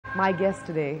My guest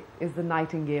today is the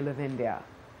Nightingale of India,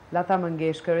 Lata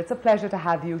Mangeshkar. It's a pleasure to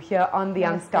have you here on The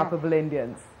Unstoppable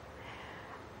Indians.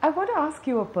 I want to ask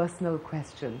you a personal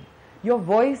question. Your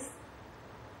voice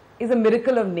is a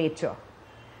miracle of nature,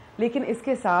 लेकिन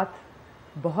इसके साथ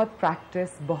बहुत practice,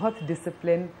 बहुत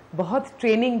discipline, बहुत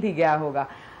training भी गया होगा.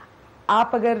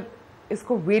 आप अगर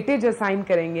इसको वेटेज असाइन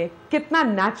करेंगे, कितना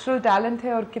नेचुरल टैलेंट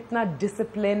है और कितना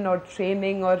डिसिप्लिन और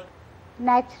ट्रेनिंग? और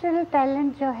नेचुरल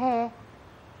टैलेंट जो है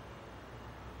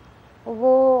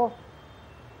वो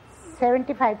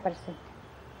 75%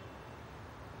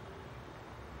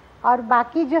 और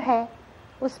बाकी जो है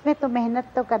उसमें तो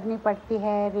मेहनत तो करनी पड़ती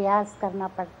है, रियाज करना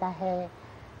पड़ता है,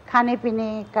 खाने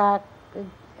पीने का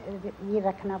ये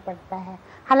रखना पड़ता है.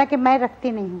 हालांकि मैं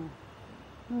रखती नहीं हूँ.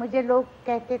 मुझे लोग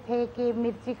कहते थे कि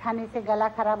मिर्ची खाने से गला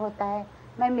खराब होता है.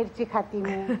 मैं मिर्ची खाती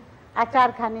हूँ,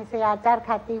 अचार खाने से अचार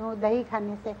खाती हूँ, दही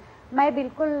खाने से. मैं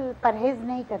बिल्कुल परहेज़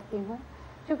नहीं करती हूँ,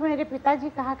 क्योंकि मेरे पिताजी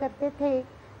कहा करते थे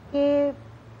कि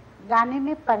गाने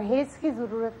में परहेज़ की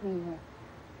ज़रूरत नहीं है.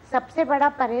 सबसे बड़ा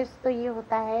परहेज़ तो ये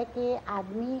होता है कि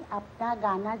आदमी अपना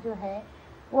गाना जो है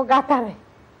वो गाता रहे,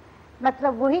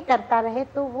 मतलब वही करता रहे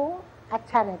तो वो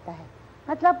अच्छा रहता है.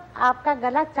 मतलब आपका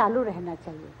गला चालू रहना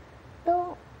चाहिए.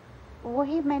 तो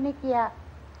वही मैंने किया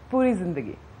पूरी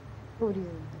ज़िंदगी.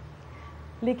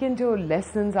 लेकिन जो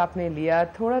लेसन्स आपने लिया,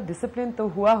 थोड़ा डिसिप्लिन तो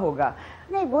हुआ होगा?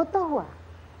 नहीं, वो तो हुआ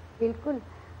बिल्कुल.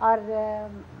 और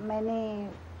मैंने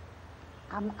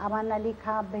अमान अली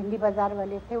खां भिंडी बाज़ार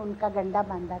वाले थे, उनका गंडा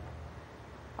बांधा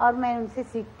था और मैं उनसे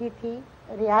सीखती थी,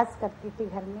 रियाज करती थी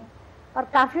घर में. और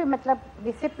काफ़ी मतलब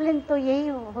डिसिप्लिन तो यही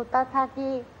होता था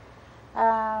कि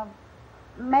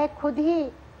मैं खुद ही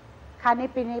खाने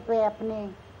पीने पे अपने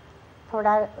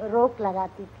थोड़ा रोक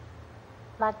लगाती थी.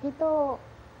 बाकी तो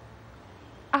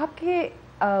आपके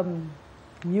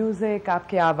म्यूज़िक,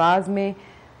 आपके आवाज़ में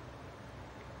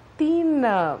 3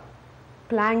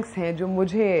 प्लैंक्स हैं जो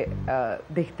मुझे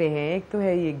दिखते हैं. एक तो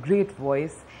है ये ग्रेट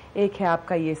वॉइस, एक है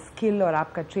आपका ये स्किल और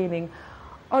आपका ट्रेनिंग,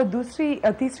 और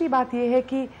तीसरी बात ये है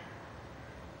कि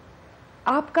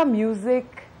आपका म्यूज़िक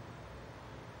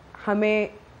हमें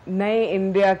नए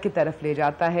इंडिया की तरफ ले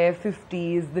जाता है.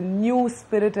 50s, the new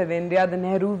spirit of India, the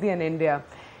Nehruvian India.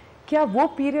 क्या वो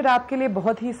पीरियड आपके लिए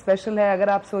बहुत ही स्पेशल है, अगर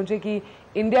आप सोचें कि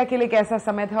इंडिया के लिए कैसा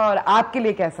समय था और आपके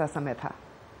लिए कैसा समय था?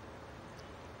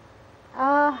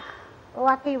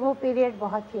 वाकई वो पीरियड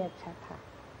बहुत ही अच्छा था,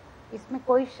 इसमें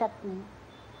कोई शक नहीं.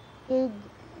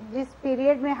 कि जिस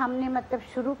पीरियड में हमने मतलब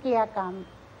शुरू किया काम,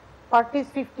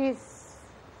 40s, 50s,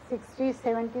 60s,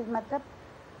 70s, मतलब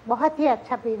बहुत ही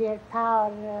अच्छा पीरियड था.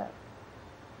 और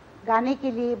गाने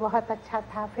के लिए बहुत अच्छा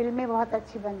था, फिल्में बहुत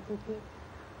अच्छी बनती थी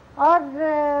और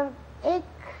एक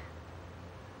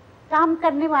काम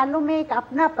करने वालों में एक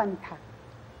अपनापन था,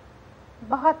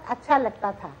 बहुत अच्छा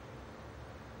लगता था.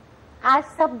 आज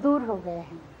सब दूर हो गए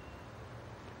हैं.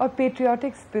 और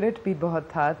पेट्रियाटिक स्पिरिट भी बहुत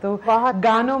था, तो बहुत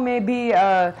गानों में भी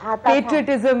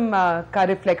पेट्रियटिज्म का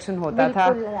रिफ्लेक्शन होता था.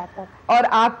 और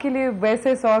आपके लिए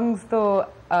वैसे सॉन्ग्स तो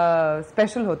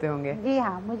स्पेशल होते होंगे. जी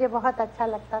हाँ, मुझे बहुत अच्छा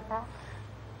लगता था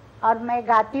और मैं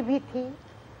गाती भी थी.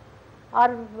 और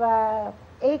मैं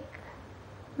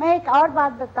एक और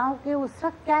बात बताऊं कि उस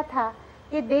वक्त क्या था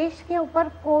कि देश के ऊपर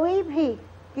कोई भी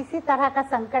किसी तरह का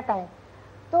संकट आए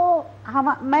तो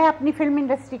मैं अपनी फिल्म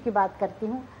इंडस्ट्री की बात करती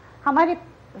हूँ, हमारी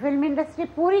फिल्म इंडस्ट्री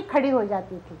पूरी खड़ी हो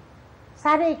जाती थी.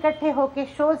 सारे इकट्ठे होके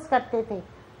शोज करते थे,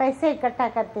 पैसे इकट्ठा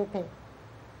करते थे,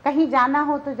 कहीं जाना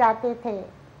हो तो जाते थे,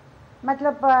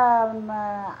 मतलब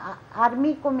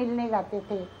आर्मी को मिलने जाते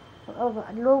थे,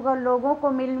 लोगों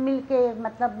को मिल के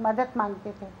मतलब मदद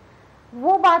मांगते थे.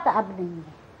 वो बात अब नहीं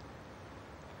है.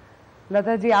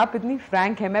 लता जी, आप इतनी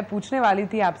फ्रैंक हैं, मैं पूछने वाली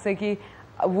थी आपसे कि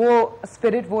वो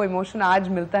स्पिरिट, वो इमोशन आज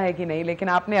मिलता है कि नहीं, लेकिन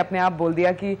आपने अपने आप बोल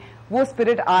दिया कि वो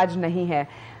स्पिरिट आज नहीं है.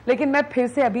 लेकिन मैं फिर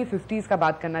से अभी 50s का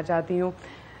बात करना चाहती हूँ.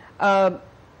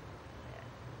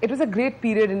 It was a great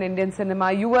period in Indian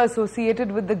cinema. You were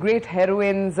associated with the great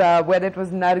heroines, whether it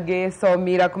was Nargis or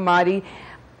Meera Kumari.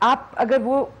 आप अगर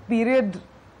वो पीरियड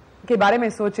के बारे में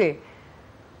सोचे,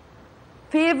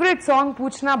 फेवरेट सॉन्ग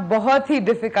पूछना बहुत ही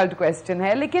डिफिकल्ट क्वेश्चन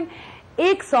है, लेकिन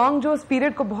एक सॉन्ग जो उस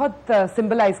पीरियड को बहुत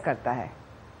सिंबलाइज करता है.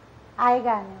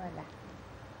 आएगा आने वाला.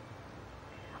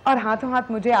 और हाथों हाथ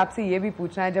मुझे आपसे ये भी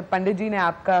पूछना है, जब पंडित जी ने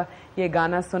आपका ये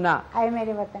गाना सुना, आए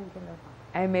मेरे वतन के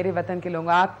लोगों, ऐ मेरे वतन के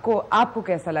लोगों, आपको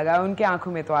कैसा लगा? उनके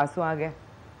आंखों में तो आंसू आ गए.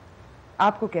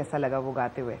 आपको कैसा लगा वो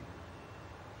गाते हुए?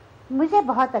 मुझे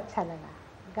बहुत अच्छा लगा,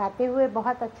 गाते हुए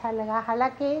बहुत अच्छा लगा.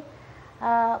 हालांकि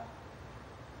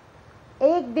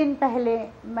एक दिन पहले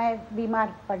मैं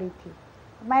बीमार पड़ी थी,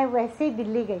 मैं वैसे ही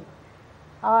दिल्ली गई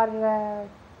और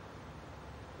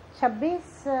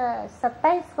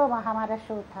 26-27 को हमारा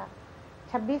शो था.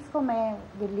 26 को मैं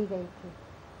दिल्ली गई थी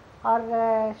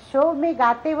और शो में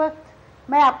गाते वक्त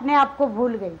मैं अपने आप को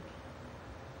भूल गई थी।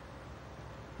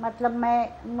 मतलब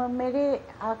मेरे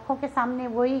आँखों के सामने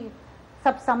वही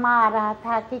सब समा आ रहा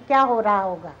था कि क्या हो रहा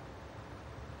होगा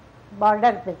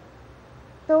बॉर्डर पे।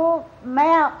 तो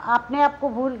मैं अपने आप को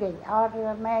भूल गई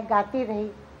और मैं गाती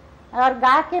रही और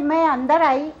गा के मैं अंदर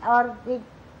आई और एक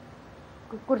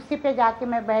कुर्सी पे जाके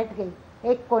मैं बैठ गई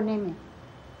एक कोने में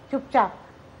चुपचाप।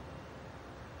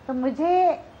 तो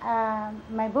मुझे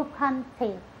महबूब खान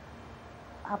थे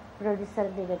अब प्रोड्यूसर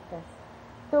डायरेक्टर,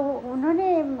 तो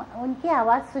उन्होंने उनकी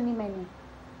आवाज़ सुनी मैंने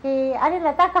कि अरे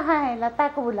लता कहाँ है, लता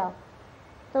को बुलाओ।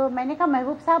 तो मैंने कहा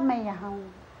महबूब साहब मैं यहाँ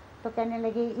हूँ। तो कहने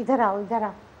लगे इधर आओ इधर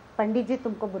आओ, पंडित जी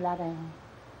तुमको बुला रहे हैं।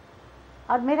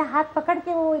 और मेरा हाथ पकड़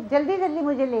के वो जल्दी जल्दी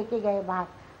मुझे लेके गए बाहर।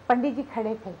 पंडित जी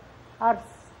खड़े थे और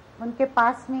उनके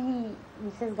पास में ही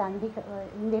मिसेस गांधी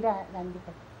इंदिरा गांधी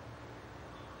खड़ी।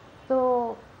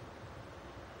 तो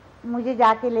मुझे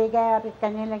जाके ले गए और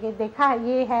कहने लगे देखा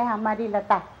ये है हमारी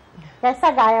लता,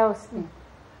 कैसा गाया उसने।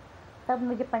 तब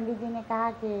मुझे पंडित जी ने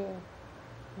कहा कि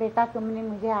बेटा तुमने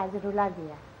मुझे आज रुला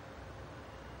दिया,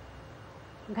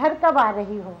 घर कब आ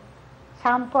रही हो,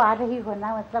 शाम को आ रही हो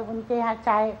ना। मतलब उनके यहाँ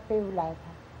चाय पे बुलाया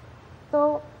था।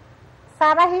 तो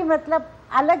सारा ही मतलब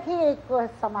अलग ही एक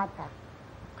समा था।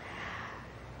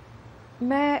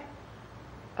 मैं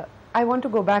I want to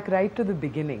go back right to the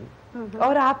beginning.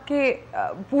 और आपके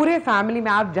पूरे फैमिली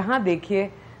में आप जहाँ देखिए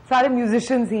सारे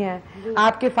म्यूजिशियंस ही हैं।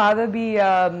 आपके फादर भी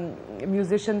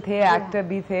म्यूजिशियन थे, एक्टर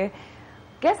भी थे।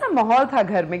 कैसा माहौल था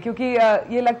घर में? क्योंकि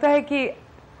ये लगता है कि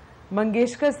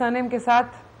मंगेशकर सरनेम के साथ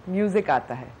म्यूजिक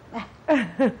आता है।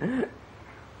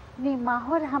 नहीं,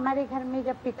 माहौल हमारे घर में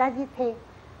जब पिताजी थे,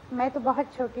 मैं तो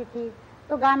बहुत छोटी थी,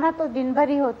 तो गाना तो दिन भर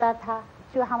ही होता था।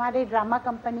 जो हमारे ड्रामा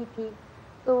कंपनी थी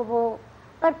तो वो,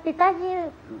 पर पिताजी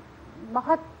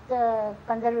बहुत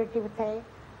कंजर्वेटिव थे।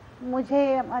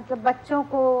 मुझे मतलब बच्चों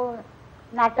को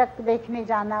नाटक देखने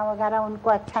जाना वगैरह उनको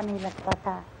अच्छा नहीं लगता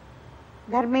था,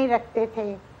 घर में ही रखते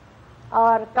थे।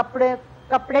 और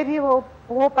कपड़े भी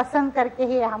वो पसंद करके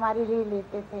ही हमारे लिए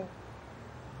लेते थे।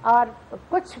 और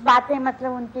कुछ बातें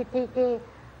मतलब उनकी थी कि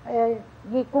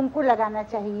ये कुंकू लगाना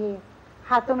चाहिए,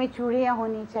 हाथों में चूड़ियाँ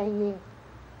होनी चाहिए,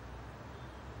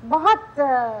 बहुत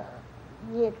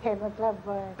ये थे, मतलब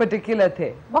पर्टिकुलर थे,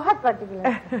 बहुत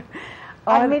पर्टिकुलर थे।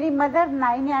 और मेरी मदर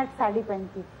 9 यार्ड साड़ी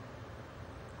पहनती थी,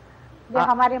 जो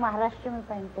हमारे महाराष्ट्र में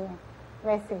पहनते हैं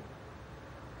वैसे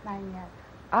 9 यार्ड।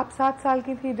 आप 7 साल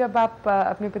की थी जब आप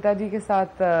अपने पिताजी के साथ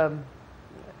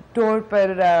टूर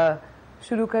पर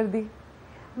शुरू कर दी?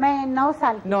 मैं 9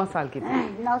 साल की 9 साल की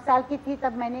थी। 9 साल की थी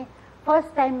तब मैंने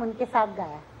फर्स्ट टाइम उनके साथ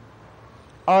गाया।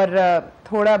 और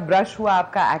थोड़ा ब्रश हुआ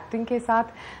आपका एक्टिंग के साथ,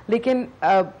 लेकिन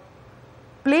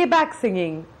प्लेबैक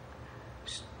सिंगिंग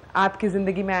आपकी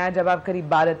जिंदगी में आया जब आप करीब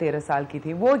 12-13 साल की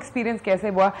थी। वो एक्सपीरियंस कैसे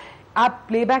हुआ? आप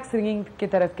प्लेबैक सिंगिंग की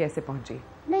तरफ कैसे पहुंची?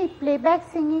 नहीं, प्लेबैक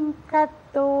सिंगिंग का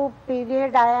तो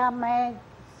पीरियड आया, मैं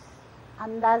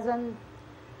अंदाजन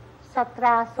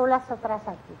 16-17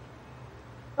 साल की थी।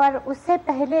 पर उससे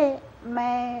पहले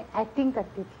मैं एक्टिंग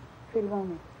करती थी फिल्मों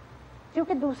में,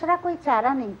 क्योंकि दूसरा कोई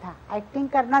चारा नहीं था, एक्टिंग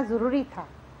करना ज़रूरी था,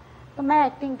 तो मैं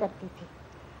एक्टिंग करती थी।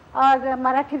 और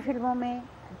मराठी फिल्मों में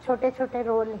छोटे छोटे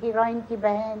रोल, हीरोइन की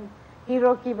बहन,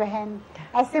 हीरो की बहन,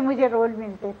 ऐसे मुझे रोल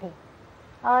मिलते थे।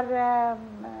 और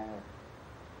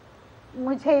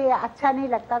मुझे अच्छा नहीं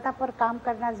लगता था, पर काम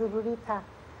करना ज़रूरी था,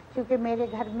 क्योंकि मेरे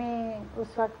घर में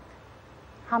उस वक्त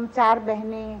हम 4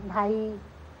 बहनें, भाई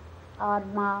और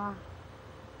माँ,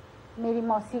 मेरी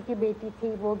मौसी की बेटी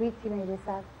थी, वो भी थी मेरे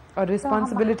साथ। और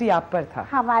रिस्पॉन्सिबिलिटी आप पर था?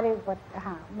 हमारे ऊपर,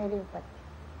 हाँ मेरे ऊपर थी।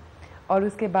 और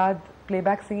उसके बाद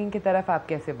प्लेबैक सिंगिंग की तरफ आप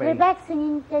कैसे बढ़ी? प्लेबैक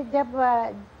सिंगिंग के जब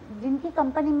जिनकी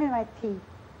कंपनी में मैं थी,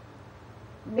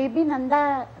 बेबी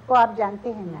नंदा को आप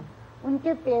जानते हैं ना,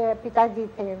 उनके पिताजी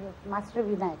थे मास्टर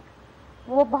विनायक,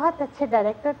 वो बहुत अच्छे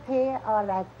डायरेक्टर थे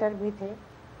और एक्टर भी थे।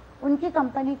 उनकी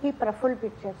कंपनी थी प्रफुल्ल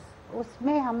पिक्चर्स,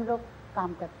 उसमें हम लोग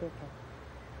काम करते थे।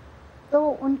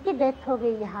 तो उनकी डेथ हो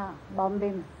गई यहाँ बॉम्बे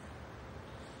में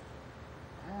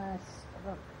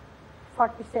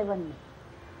 47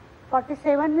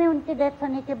 में उनकी डेथ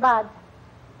होने के बाद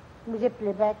मुझे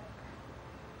प्लेबैक,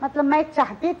 मतलब मैं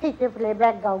चाहती थी कि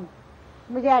प्लेबैक गाऊं,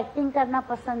 मुझे एक्टिंग करना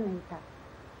पसंद नहीं था।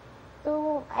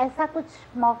 तो ऐसा कुछ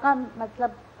मौका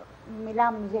मतलब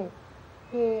मिला मुझे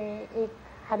कि एक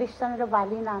हरिश्चंद्र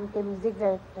बाली नाम के म्यूज़िक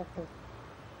डायरेक्टर थे,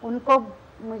 उनको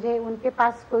मुझे उनके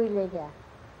पास कोई ले गया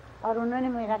और उन्होंने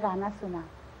मेरा गाना सुना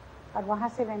और वहाँ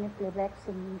से मैंने प्लेबैक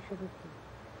सिंगिंग शुरू की।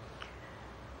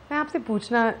 मैं आपसे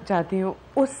पूछना चाहती हूँ,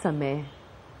 उस समय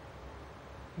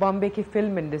बॉम्बे की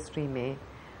फिल्म इंडस्ट्री में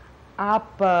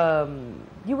आप,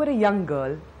 you were a young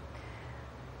girl,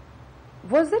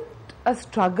 Was it a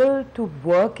struggle to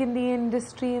work in the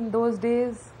industry in those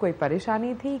days? कोई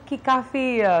परेशानी थी कि काफी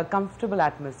comfortable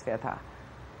atmosphere था?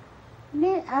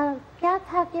 नहीं, क्या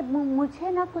था कि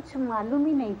मुझे ना कुछ मालूम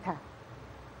ही नहीं था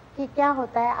कि क्या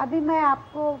होता है। अभी मैं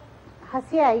आपको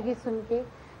हंसी आएगी सुन के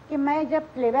कि मैं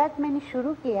जब प्लेबैक मैंने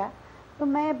शुरू किया तो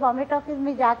मैं बॉम्बे टॉकीज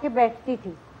में जाके बैठती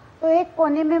थी, तो एक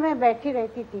कोने में मैं बैठी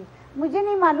रहती थी। मुझे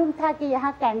नहीं मालूम था कि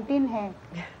यहाँ कैंटीन है,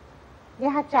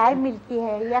 यहाँ चाय मिलती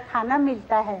है या खाना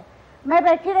मिलता है। मैं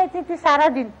बैठी रहती थी सारा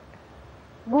दिन,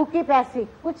 भूखी प्यासी,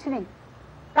 कुछ नहीं,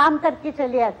 काम करके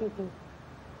चली आती थी।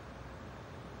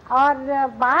 और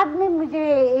बाद में मुझे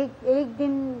एक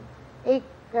दिन एक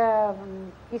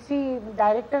किसी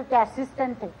डायरेक्टर के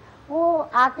असिस्टेंट थे, वो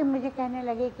आके मुझे कहने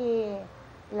लगे कि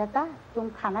लता तुम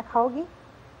खाना खाओगी?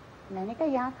 मैंने कहा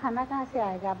यहाँ खाना कहाँ से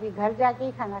आएगा, अभी घर जाके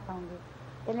ही खाना खाऊंगी।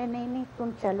 कहले नहीं नहीं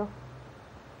तुम चलो,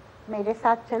 मेरे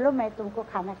साथ चलो, मैं तुमको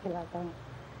खाना खिलाता हूँ।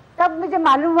 तब मुझे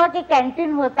मालूम हुआ कि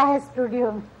कैंटीन होता है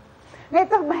स्टूडियो में, नहीं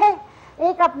तो मैं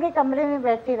एक अपने कमरे में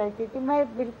बैठी रहती थी,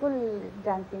 मैं बिल्कुल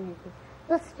जानती नहीं थी।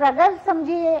 तो स्ट्रगल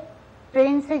समझिए,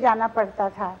 ट्रेन से जाना पड़ता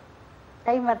था,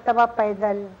 कई मर्तबा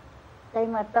पैदल, कई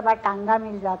मर्तबा टांगा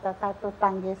मिल जाता था तो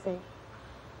टांगे से।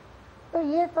 तो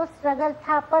ये तो स्ट्रगल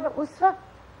था, पर उस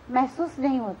वक्त महसूस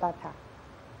नहीं होता था।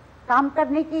 काम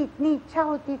करने की इतनी इच्छा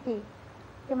होती थी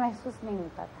कि महसूस नहीं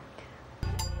होता था।